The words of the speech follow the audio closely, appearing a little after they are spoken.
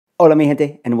Hola mi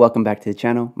gente and welcome back to the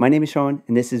channel. My name is Sean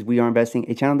and this is We Are Investing,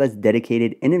 a channel that's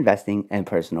dedicated in investing and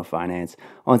personal finance.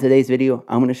 On today's video,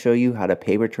 I'm going to show you how to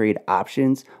paper trade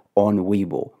options on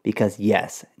Webull, because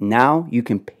yes, now you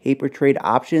can paper trade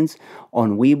options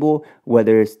on Webull,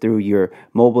 whether it's through your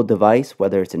mobile device,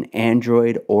 whether it's an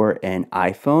Android or an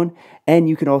iPhone, and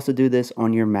you can also do this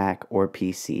on your Mac or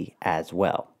PC as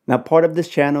well. Now, part of this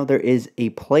channel, there is a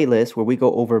playlist where we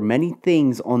go over many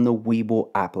things on the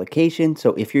Webull application.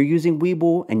 So if you're using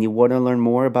Webull and you want to learn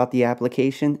more about the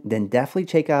application, then definitely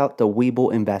check out the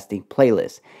Webull investing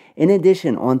playlist. In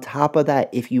addition, on top of that,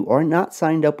 if you are not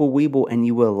signed up with Webull and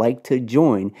you would like to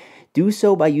join, do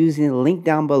so by using the link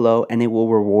down below and it will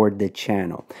reward the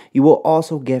channel. You will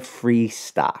also get free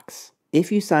stocks. If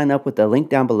you sign up with the link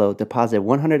down below, deposit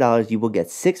 $100, you will get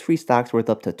 6 free stocks worth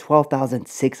up to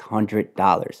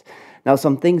 $12,600. Now,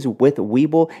 some things with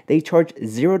Webull, they charge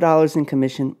 $0 in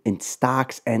commission in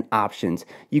stocks and options.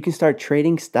 You can start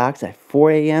trading stocks at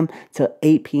 4 a.m. to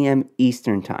 8 p.m.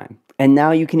 Eastern Time. And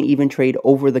now you can even trade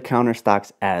over-the-counter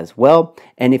stocks as well.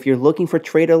 And if you're looking for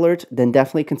trade alerts, then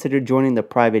definitely consider joining the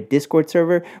private Discord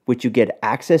server, which you get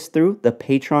access through the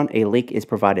Patreon. A link is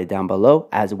provided down below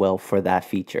as well for that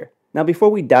feature. Now, before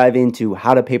we dive into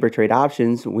how to paper trade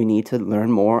options, we need to learn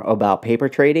more about paper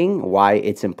trading, why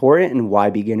it's important and why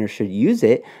beginners should use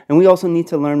it. And we also need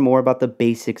to learn more about the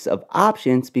basics of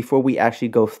options before we actually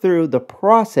go through the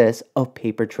process of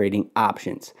paper trading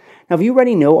options. Now, if you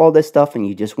already know all this stuff and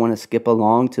you just want to skip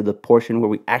along to the portion where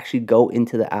we actually go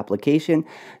into the application,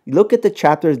 look at the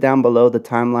chapters down below the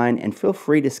timeline and feel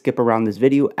free to skip around this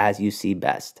video as you see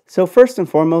best. So first and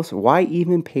foremost, why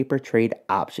even paper trade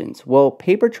options? Well,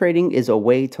 paper trading is a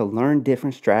way to learn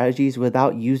different strategies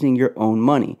without using your own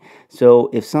money. So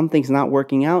if something's not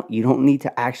working out, you don't need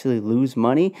to actually lose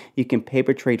money. You can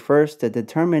paper trade first to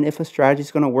determine if a strategy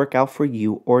is going to work out for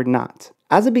you or not.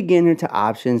 As a beginner to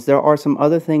options, there are some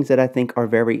other things that I think are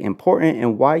very important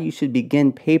and why you should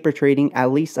begin paper trading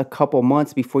at least a couple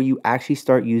months before you actually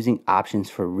start using options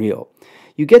for real.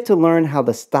 You get to learn how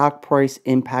the stock price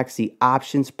impacts the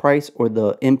options price, or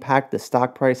the impact the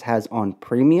stock price has on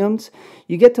premiums.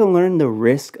 You get to learn the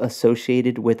risk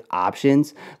associated with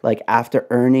options, like after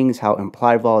earnings, how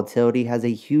implied volatility has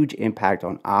a huge impact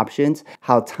on options,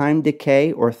 how time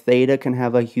decay or theta can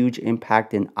have a huge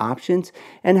impact in options,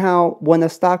 and how when a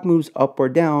stock moves up or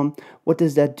down, what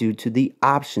does that do to the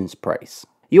options price.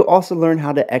 You'll also learn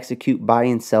how to execute buy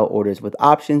and sell orders with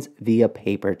options via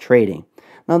paper trading.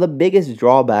 Now, the biggest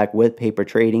drawback with paper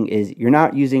trading is you're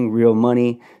not using real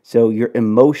money, so your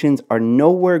emotions are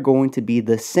nowhere going to be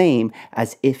the same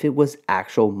as if it was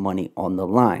actual money on the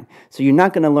line. So you're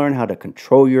not going to learn how to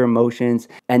control your emotions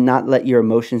and not let your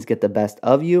emotions get the best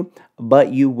of you,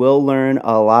 but you will learn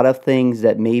a lot of things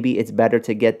that maybe it's better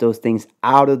to get those things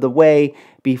out of the way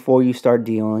before you start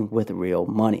dealing with real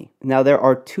money. Now, there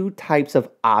are two types of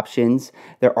options.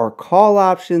 There are call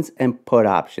options and put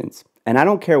options. And I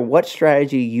don't care what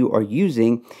strategy you are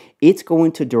using, it's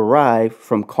going to derive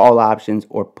from call options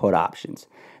or put options.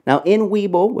 Now, in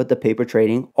Webull with the paper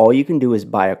trading, all you can do is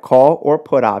buy a call or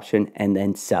put option and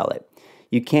then sell it.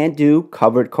 You can't do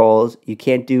covered calls, you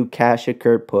can't do cash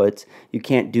accrued puts, you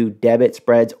can't do debit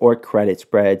spreads or credit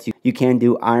spreads, you can't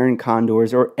do iron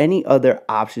condors or any other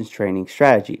options trading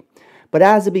strategy. But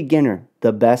as a beginner,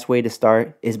 the best way to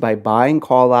start is by buying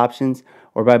call options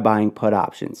or by buying put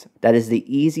options. That is the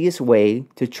easiest way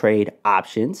to trade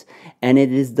options, and it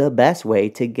is the best way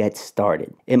to get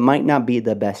started. It might not be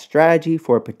the best strategy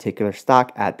for a particular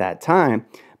stock at that time,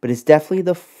 but it's definitely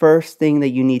the first thing that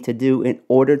you need to do in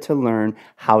order to learn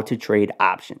how to trade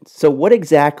options. So what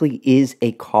exactly is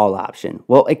a call option?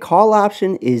 Well, a call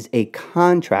option is a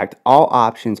contract. All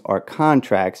options are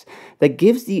contracts that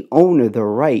gives the owner the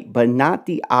right, but not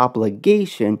the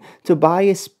obligation, to buy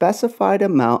a specified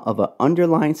amount of an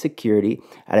underlying security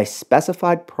at a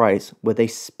specified price with a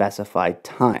specified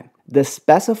time. The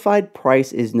specified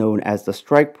price is known as the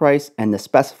strike price, and the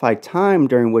specified time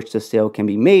during which the sale can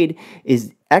be made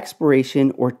is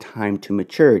expiration or time to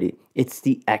maturity. It's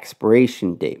the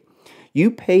expiration date.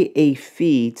 You pay a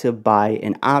fee to buy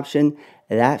an option.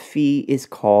 That fee is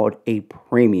called a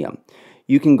premium.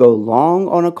 You can go long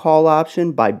on a call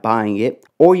option by buying it,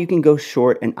 or you can go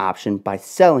short an option by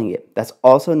selling it. That's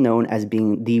also known as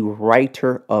being the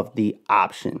writer of the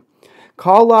option.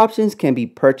 Call options can be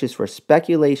purchased for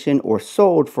speculation or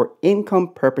sold for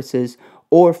income purposes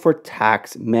or for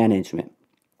tax management.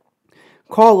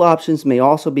 Call options may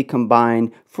also be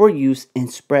combined for use in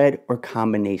spread or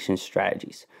combination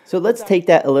strategies. So let's take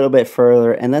that a little bit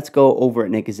further and let's go over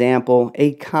an example,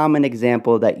 a common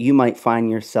example that you might find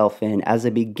yourself in as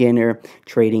a beginner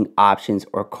trading options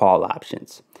or call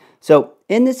options. So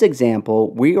in this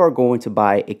example, we are going to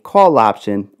buy a call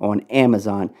option on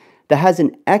Amazon that has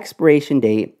an expiration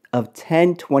date of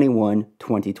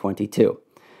 10/21/2022.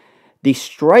 The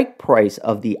strike price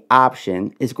of the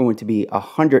option is going to be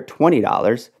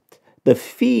 $120. The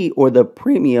fee or the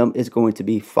premium is going to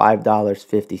be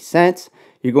 $5.50.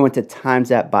 You're going to times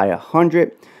that by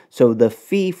 100. So the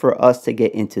fee for us to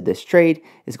get into this trade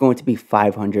is going to be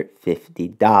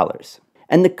 $550.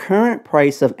 And the current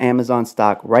price of Amazon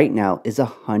stock right now is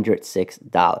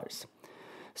 $106.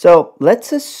 So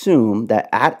let's assume that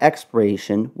at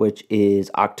expiration, which is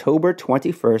October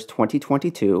 21st,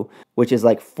 2022, which is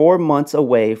like 4 months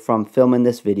away from filming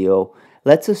this video,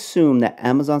 let's assume that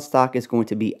Amazon stock is going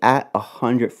to be at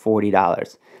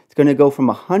 $140. It's going to go from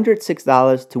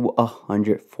 $106 to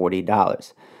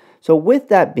 $140. So with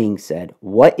that being said,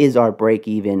 what is our break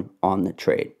even on the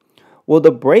trade? Well,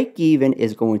 the break even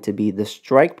is going to be the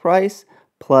strike price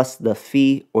plus the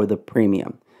fee or the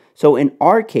premium. So in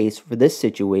our case, for this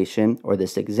situation or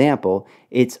this example,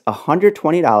 it's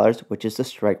 $120, which is the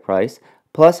strike price,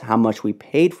 plus how much we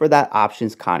paid for that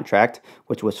options contract,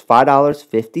 which was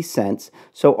 $5.50.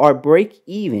 So our break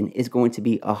even is going to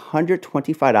be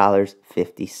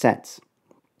 $125.50.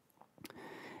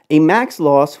 A max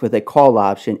loss with a call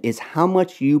option is how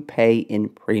much you pay in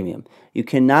premium. You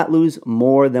cannot lose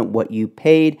more than what you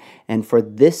paid, and for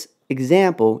this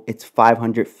example, it's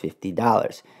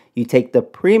 $550. You take the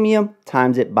premium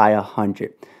times it by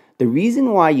 100. The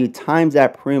reason why you times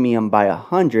that premium by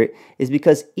 100 is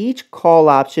because each call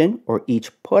option or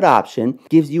each put option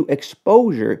gives you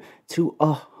exposure to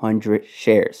 100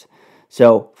 shares.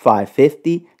 So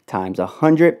 550 times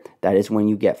 100, that is when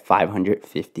you get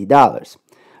 $550.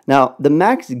 Now, the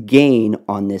max gain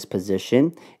on this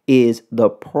position is the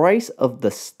price of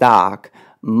the stock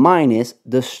minus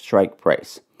the strike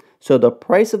price. So the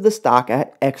price of the stock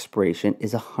at expiration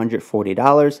is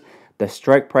 $140. The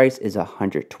strike price is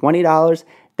 $120.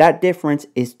 That difference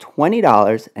is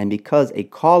 $20, and because a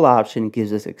call option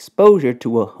gives us exposure to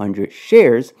 100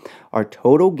 shares, our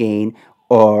total gain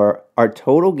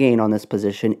on this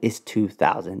position is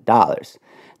 $2,000.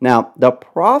 Now, the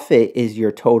profit is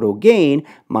your total gain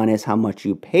minus how much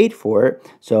you paid for it.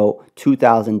 So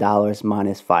 $2,000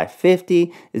 minus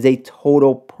 $550 is a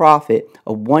total profit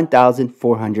of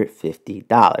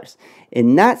 $1,450.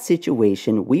 In that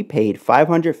situation, we paid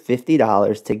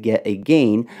 $550 to get a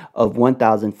gain of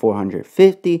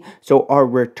 $1,450. So our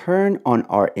return on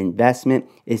our investment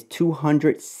is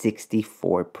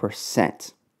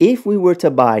 264%. If we were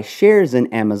to buy shares in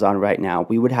Amazon right now,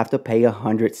 we would have to pay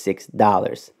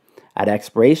 $106. At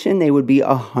expiration, they would be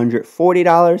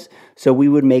 $140, so we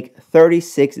would make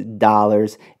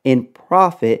 $36 in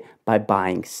profit by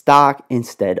buying stock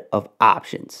instead of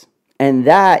options. And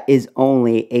that is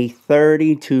only a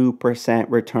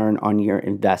 32% return on your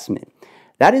investment.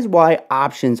 That is why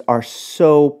options are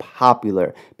so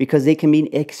popular, because they can be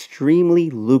extremely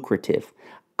lucrative.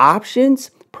 Options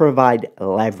provide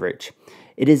leverage.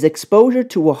 It is exposure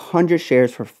to 100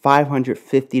 shares for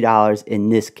 $550 in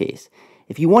this case.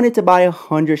 If you wanted to buy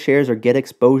 100 shares or get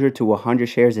exposure to 100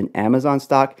 shares in Amazon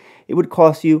stock, it would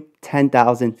cost you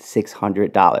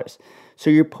 $10,600. So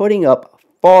you're putting up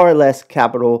far less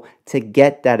capital to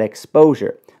get that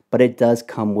exposure, but it does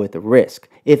come with risk.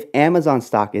 If Amazon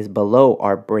stock is below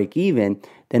our break even,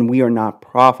 then we are not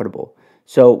profitable.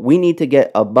 So we need to get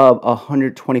above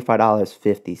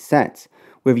 $125.50.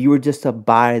 Where if you were just to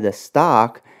buy the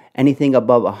stock, anything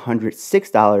above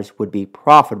 $106 would be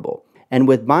profitable. And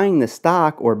with buying the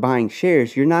stock or buying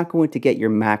shares, you're not going to get your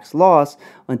max loss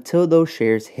until those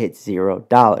shares hit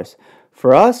 $0.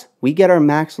 For us, we get our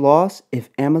max loss if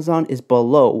Amazon is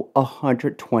below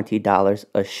 $120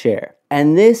 a share.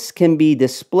 And this can be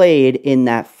displayed in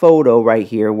that photo right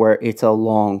here where it's a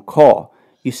long call.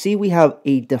 You see we have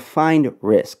a defined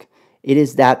risk. It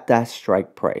is that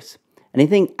strike price.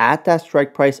 Anything at that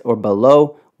strike price or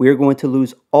below, we're going to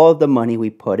lose all of the money we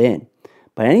put in.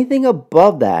 But anything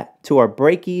above that to our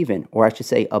break even, or I should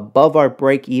say above our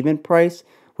break even price,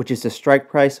 which is the strike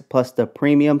price plus the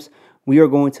premiums, we are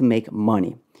going to make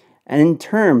money. And in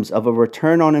terms of a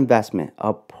return on investment,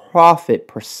 a profit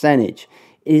percentage,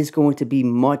 it is going to be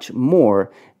much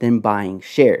more than buying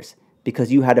shares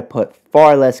because you had to put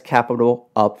far less capital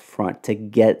up front to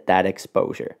get that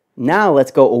exposure. Now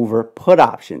let's go over put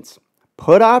options.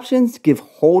 Put options give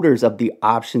holders of the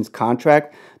options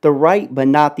contract the right but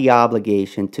not the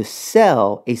obligation to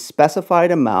sell a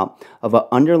specified amount of an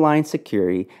underlying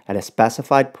security at a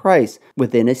specified price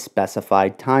within a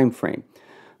specified time frame.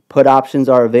 Put options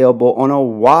are available on a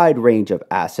wide range of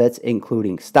assets,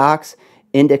 including stocks,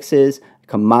 indexes,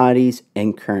 commodities,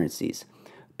 and currencies.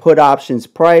 Put options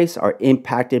price are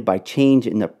impacted by change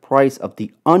in the price of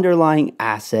the underlying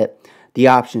asset, the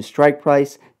option strike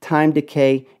price, time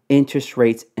decay, interest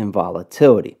rates, and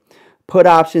volatility. Put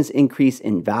options increase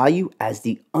in value as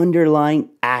the underlying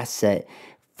asset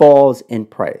falls in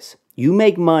price. You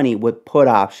make money with put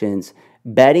options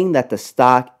betting that the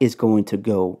stock is going to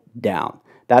go down.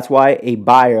 That's why a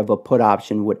buyer of a put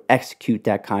option would execute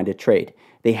that kind of trade.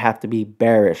 They have to be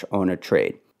bearish on a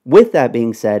trade. With that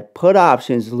being said, put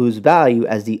options lose value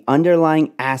as the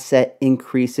underlying asset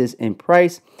increases in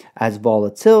price, as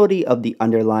volatility of the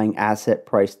underlying asset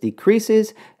price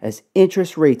decreases, as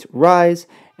interest rates rise,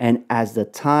 and as the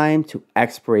time to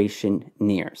expiration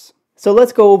nears. So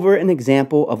let's go over an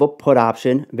example of a put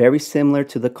option very similar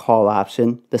to the call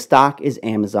option. The stock is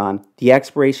Amazon. The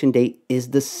expiration date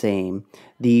is the same.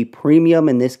 The premium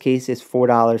in this case is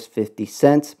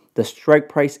 $4.50. The strike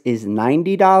price is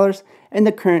 $90 and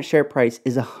the current share price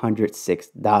is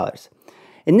 $106.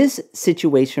 In this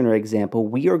situation or example,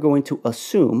 we are going to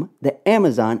assume that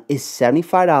Amazon is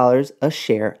 $75 a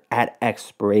share at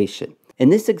expiration. In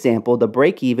this example, the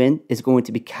break even is going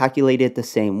to be calculated the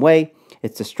same way.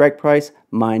 It's the strike price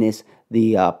minus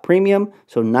the premium.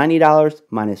 So $90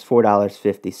 minus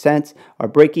 $4.50. Our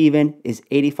break even is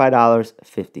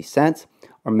 $85.50.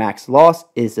 Our max loss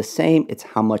is the same. It's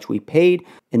how much we paid.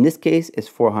 In this case, it's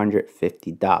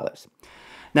 $450.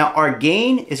 Now, our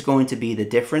gain is going to be the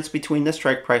difference between the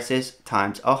strike prices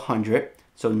times 100.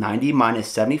 So 90 minus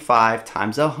 75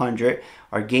 times 100.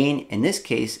 Our gain in this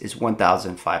case is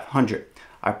 1,500.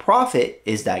 Our profit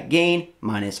is that gain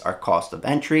minus our cost of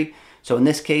entry. So in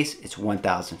this case, it's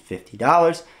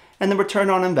 $1,050. And the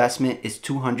return on investment is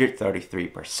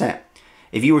 233%.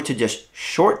 If you were to just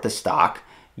short the stock,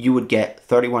 you would get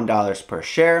 $31 per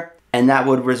share, and that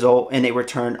would result in a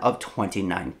return of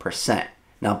 29%.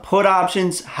 Now, put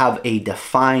options have a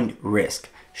defined risk.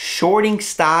 Shorting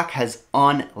stock has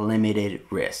unlimited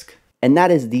risk. And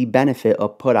that is the benefit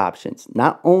of put options.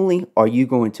 Not only are you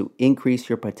going to increase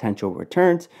your potential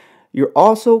returns, you're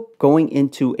also going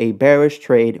into a bearish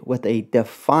trade with a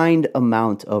defined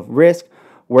amount of risk,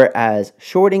 whereas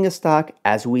shorting a stock,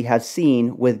 as we have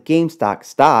seen with GameStop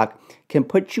stock, can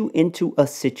put you into a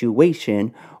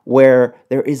situation where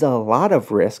there is a lot of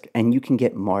risk and you can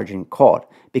get margin called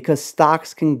because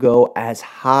stocks can go as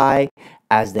high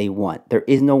as they want. There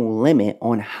is no limit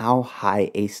on how high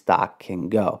a stock can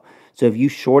go. So if you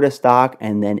short a stock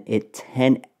and then it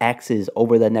 10x's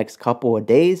over the next couple of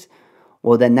days,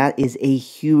 well, then that is a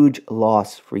huge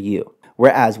loss for you.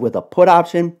 Whereas with a put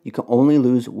option, you can only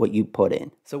lose what you put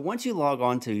in. So once you log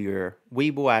on to your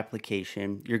Webull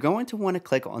application, you're going to want to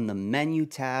click on the menu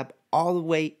tab all the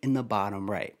way in the bottom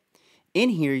right. In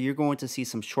here, you're going to see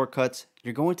some shortcuts.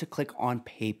 You're going to click on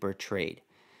paper trade.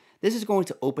 This is going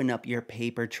to open up your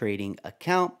paper trading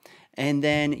account, and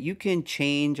then you can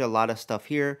change a lot of stuff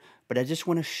here, but I just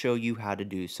want to show you how to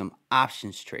do some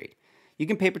options trade. You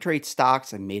can paper trade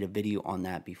stocks. I made a video on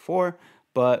that before,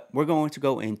 but we're going to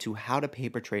go into how to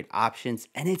paper trade options,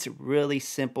 and it's really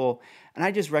simple. And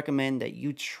I just recommend that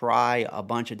you try a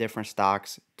bunch of different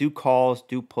stocks, do calls,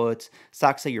 do puts,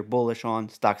 stocks that you're bullish on,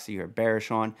 stocks that you're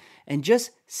bearish on, and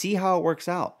just see how it works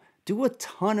out. Do a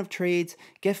ton of trades,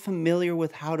 get familiar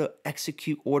with how to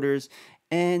execute orders,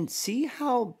 and see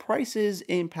how prices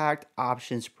impact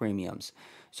options premiums.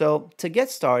 So to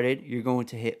get started, you're going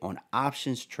to hit on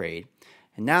options trade,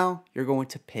 and now you're going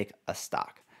to pick a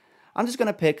stock. I'm just going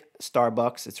to pick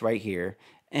Starbucks. It's right here.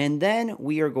 And then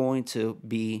we are going to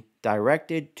be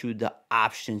directed to the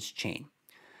options chain.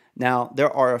 Now,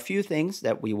 there are a few things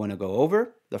that we want to go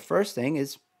over. The first thing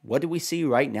is, what do we see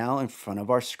right now in front of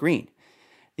our screen?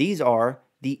 These are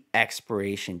the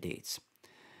expiration dates.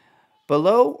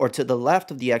 Below or to the left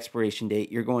of the expiration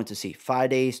date, you're going to see 5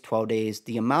 days, 12 days,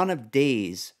 the amount of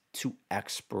days to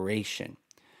expiration.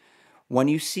 When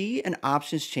you see an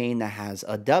options chain that has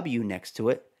a W next to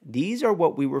it, these are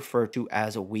what we refer to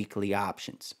as weekly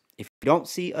options. If you don't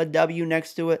see a W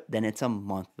next to it, then it's a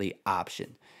monthly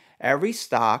option. Every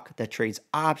stock that trades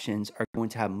options are going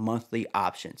to have monthly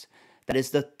options. That is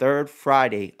the third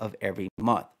Friday of every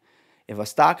month. If a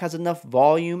stock has enough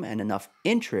volume and enough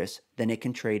interest, then it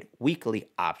can trade weekly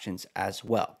options as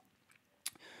well.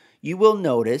 You will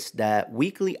notice that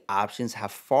weekly options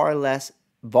have far less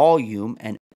volume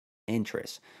and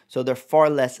interest, so they're far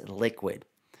less liquid.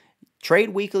 Trade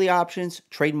weekly options,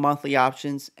 trade monthly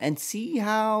options, and see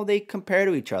how they compare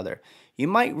to each other. You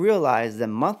might realize that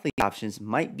monthly options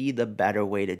might be the better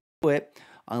way to do it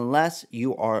unless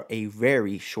you are a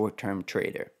very short-term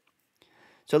trader.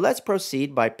 So let's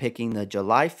proceed by picking the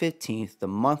July 15th, the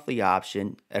monthly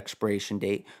option expiration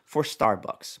date for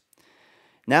Starbucks.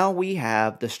 Now we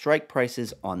have the strike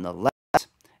prices on the left,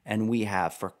 and we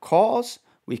have for calls,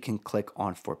 we can click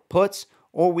on for puts,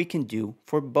 or we can do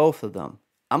for both of them.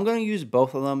 I'm going to use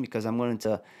both of them because I'm going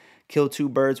to kill two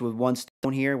birds with one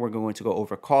stone here. We're going to go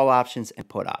over call options and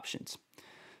put options.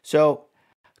 So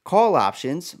call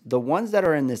options, the ones that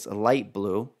are in this light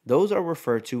blue, those are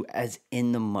referred to as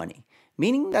in the money,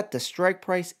 meaning that the strike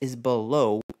price is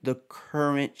below the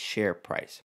current share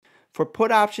price. For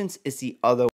put options, it's the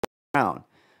other way around.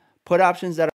 Put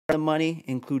options that are in the money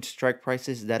include strike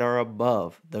prices that are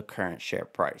above the current share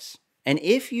price. And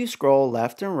if you scroll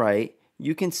left and right,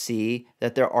 you can see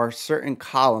that there are certain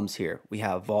columns here. We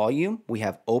have volume, we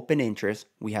have open interest,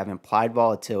 we have implied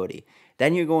volatility.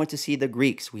 Then you're going to see the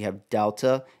Greeks. We have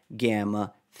delta,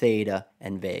 gamma, theta,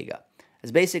 and vega.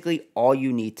 That's basically all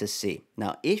you need to see.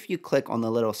 Now, if you click on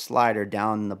the little slider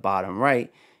down in the bottom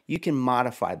right, you can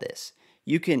modify this.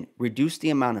 You can reduce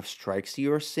the amount of strikes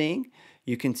you're seeing.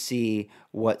 You can see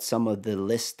what some of the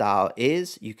list style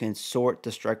is. You can sort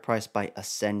the strike price by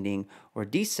ascending or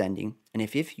descending. And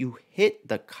if you hit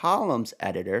the columns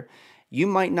editor, you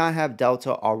might not have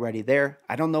delta already there.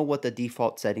 I don't know what the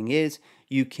default setting is.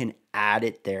 You can add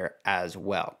it there as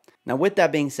well. Now, with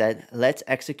that being said, let's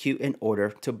execute an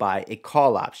order to buy a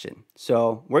call option.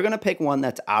 So we're going to pick one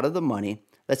that's out of the money.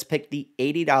 Let's pick the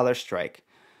 $80 strike.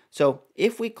 So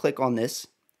if we click on this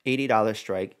 $80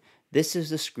 strike, this is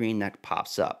the screen that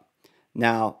pops up.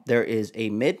 Now, there is a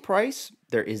mid price,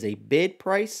 there is a bid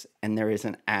price, and there is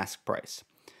an ask price.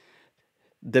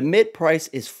 The mid price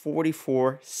is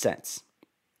 44 cents.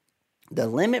 The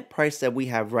limit price that we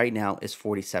have right now is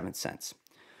 47 cents.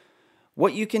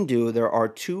 What you can do, there are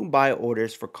two buy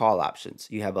orders for call options.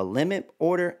 You have a limit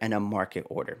order and a market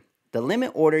order. The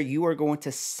limit order, you are going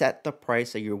to set the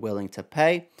price that you're willing to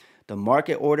pay. The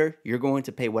market order, you're going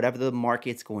to pay whatever the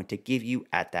market's going to give you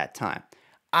at that time.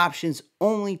 Options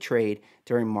only trade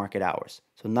during market hours.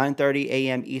 So 9:30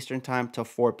 a.m. Eastern time to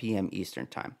 4 p.m. Eastern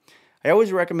time. I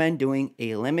always recommend doing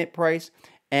a limit price.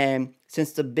 And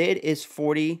since the bid is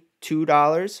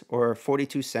 $42 or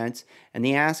 42 cents and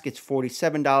the ask is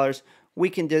 $47, we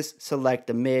can just select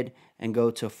the mid and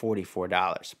go to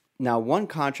 $44. Now, one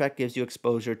contract gives you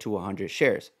exposure to 100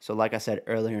 shares. So like I said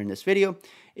earlier in this video,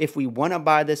 if we want to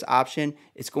buy this option,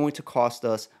 it's going to cost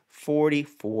us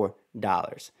 $44.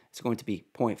 It's going to be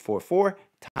 0.44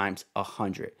 times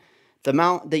 100. The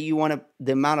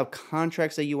amount of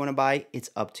contracts that you want to buy, it's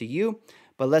up to you.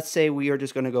 But let's say we are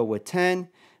just going to go with 10,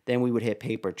 then we would hit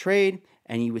paper trade,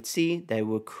 and you would see that it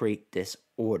will create this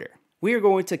order. We are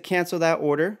going to cancel that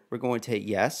order. We're going to hit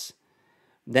yes.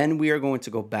 Then we are going to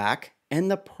go back. And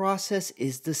the process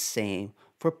is the same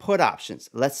for put options.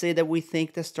 Let's say that we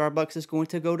think that Starbucks is going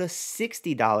to go to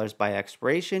 $60 by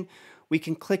expiration. We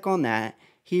can click on that.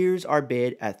 Here's our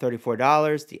bid at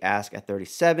 $34, the ask at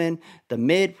 $37. The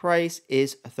mid price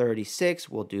is $36.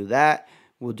 We'll do that.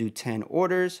 We'll do 10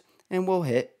 orders and we'll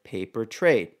hit paper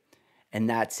trade. And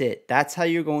that's it. That's how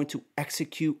you're going to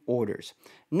execute orders.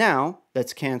 Now,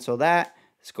 let's cancel that.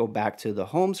 Let's go back to the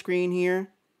home screen here.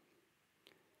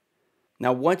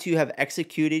 Now, once you have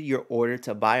executed your order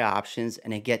to buy options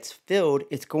and it gets filled,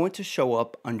 it's going to show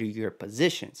up under your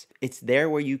positions. It's there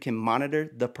where you can monitor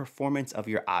the performance of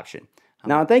your option.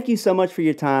 Now, thank you so much for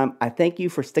your time. I thank you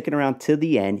for sticking around to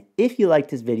the end. If you liked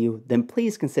this video, then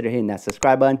please consider hitting that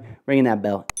subscribe button, ringing that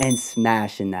bell, and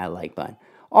smashing that like button.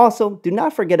 Also, do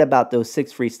not forget about those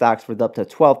 6 free stocks worth up to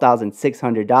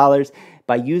 $12,600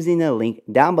 by using the link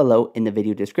down below in the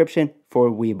video description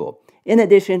for Webull. In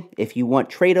addition, if you want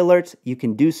trade alerts, you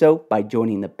can do so by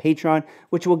joining the Patreon,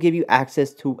 which will give you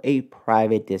access to a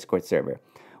private Discord server.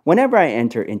 Whenever I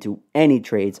enter into any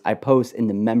trades, I post in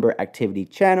the member activity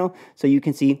channel so you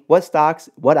can see what stocks,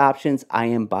 what options I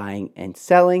am buying and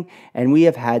selling, and we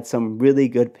have had some really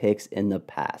good picks in the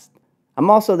past. I'm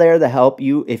also there to help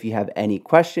you if you have any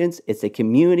questions. It's a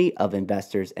community of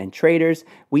investors and traders.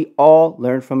 We all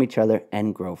learn from each other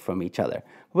and grow from each other.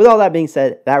 With all that being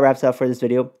said, that wraps up for this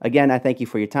video. Again, I thank you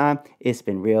for your time. It's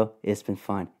been real. It's been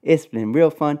fun. It's been real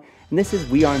fun. And this is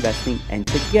We Are Investing, and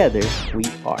together we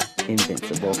are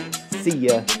invincible. See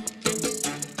ya.